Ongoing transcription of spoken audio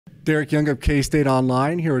Derek Young of K-State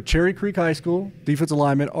Online here at Cherry Creek High School. Defensive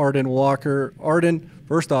lineman Arden Walker. Arden,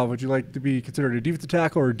 first off, would you like to be considered a defensive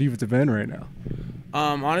tackle or a defensive end right now?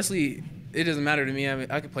 Honestly, it doesn't matter to me. I mean,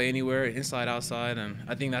 I can play anywhere, inside, outside, and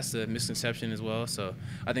I think that's the misconception as well. So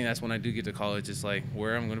I think that's when I do get to college, it's like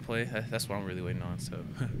where I'm going to play. That's what I'm really waiting on. So.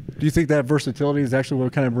 Do you think that versatility is actually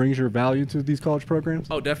what kind of brings your value to these college programs?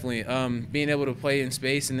 Oh, definitely. Being able to play in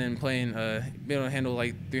space and then being able to handle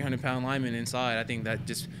like 300-pound linemen inside, I think that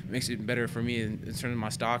just makes it better for me in terms of my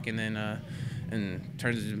stock, and then in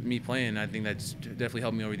terms of me playing, I think that's definitely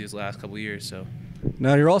helped me over these last couple of years. So.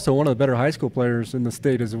 Now, you're also one of the better high school players in the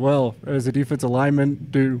state as well. As a defensive lineman,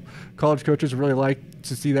 do college coaches really like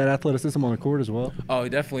to see that athleticism on the court as well? Oh,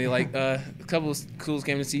 definitely. Like a couple of schools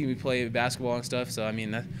came to see me play basketball and stuff. So, I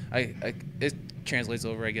mean, it translates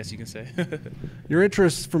over, I guess you can say. Your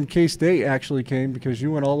interest from K-State actually came because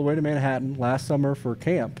you went all the way to Manhattan last summer for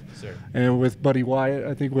camp. Sir. And with Buddy Wyatt,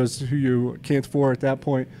 I think was who you camped for at that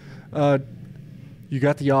point. You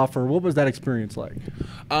got the offer. What was that experience like?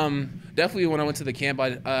 Definitely when I went to the camp,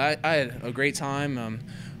 I had a great time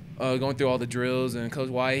going through all the drills, and Coach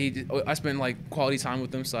Wyatt, I spent like quality time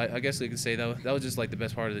with him, so I guess I could say that was just like the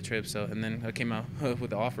best part of the trip. So, and then I came out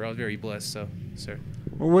with the offer. I was very blessed. So, sir.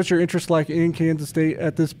 Well, what's your interest like in Kansas State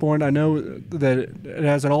at this point? I know that it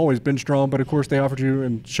hasn't always been strong, but of course they offered you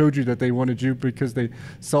and showed you that they wanted you because they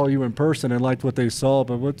saw you in person and liked what they saw.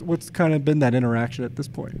 But what's kind of been that interaction at this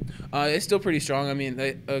point? It's still pretty strong. I mean,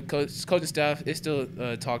 coaching staff, they still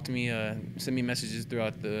talk to me, send me messages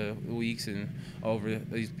throughout the weeks and over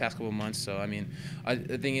these past couple of months. So, I mean,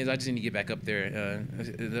 the thing is, I just need to get back up there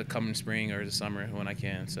the coming spring or the summer when I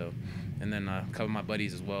can. So, and then cover my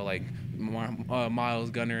buddies as well, like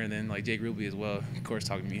Miles, Gunner, and then like Jake Ruby as well, of course,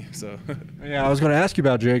 talking to me. So. Yeah, I was going to ask you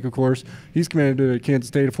about Jake, of course. He's committed to Kansas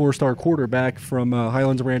State, a 4-star quarterback from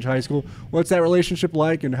Highlands Ranch High School. What's that relationship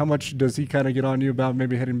like, and how much does he kind of get on you about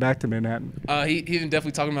maybe heading back to Manhattan? He's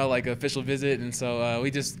definitely talking about like official visit, and so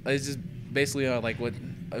it's just basically like what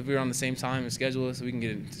if we were on the same time and schedule, so we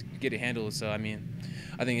can get it handled. So I mean,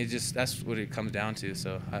 I think that's what it comes down to.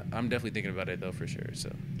 So I'm definitely thinking about it though, for sure.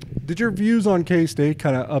 So. Did your views on K-State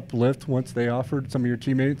kind of uplift once they offered some of your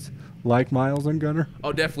teammates like Miles and Gunner?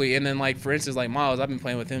 Oh, definitely. And then, like, for instance, like Miles, I've been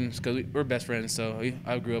playing with him because we're best friends. So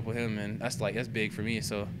I grew up with him, and that's big for me.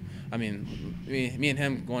 So, I mean, me and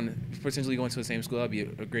him potentially going to the same school, that'd be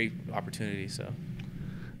a great opportunity. So.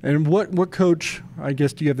 And what coach, I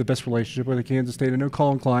guess, do you have the best relationship with at Kansas State? I know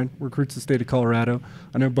Colin Klein recruits the state of Colorado.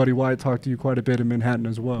 I know Buddy Wyatt talked to you quite a bit in Manhattan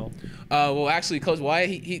as well. Well, actually, Coach Wyatt,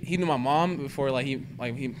 he knew my mom before,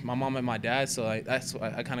 my mom and my dad. So that's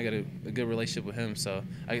why I kind of got a good relationship with him. So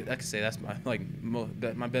I could say that's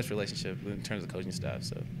my best relationship in terms of coaching staff.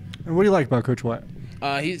 So. And what do you like about Coach Wyatt?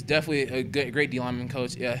 He's definitely a great D lineman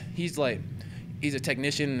coach. Yeah, he's a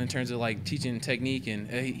technician in terms of like teaching technique, and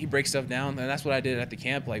he breaks stuff down, and that's what I did at the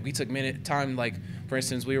camp. Like we took time, like for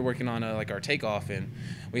instance, we were working on like our takeoff, and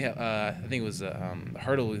we have I think it was a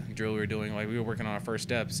hurdle drill we were doing. Like we were working on our first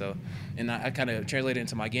step, so and I kind of translated it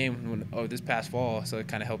into my game this past fall, so it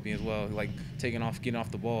kind of helped me as well, like getting off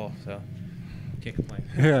the ball. So. Can't complain.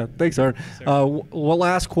 Yeah, thanks, Art. One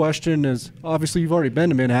last question is, obviously you've already been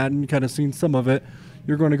to Manhattan, kind of seen some of it.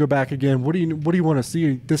 You're going to go back again. What do you want to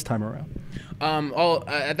see this time around?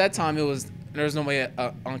 At that time there was nobody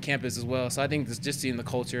on campus as well, so I think just seeing the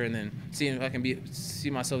culture and then seeing if I can see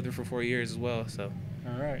myself there for 4 years as well. So.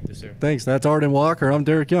 All right. Yes, sir. Thanks. That's Arden Walker. I'm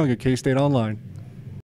Derek Young at K-State Online.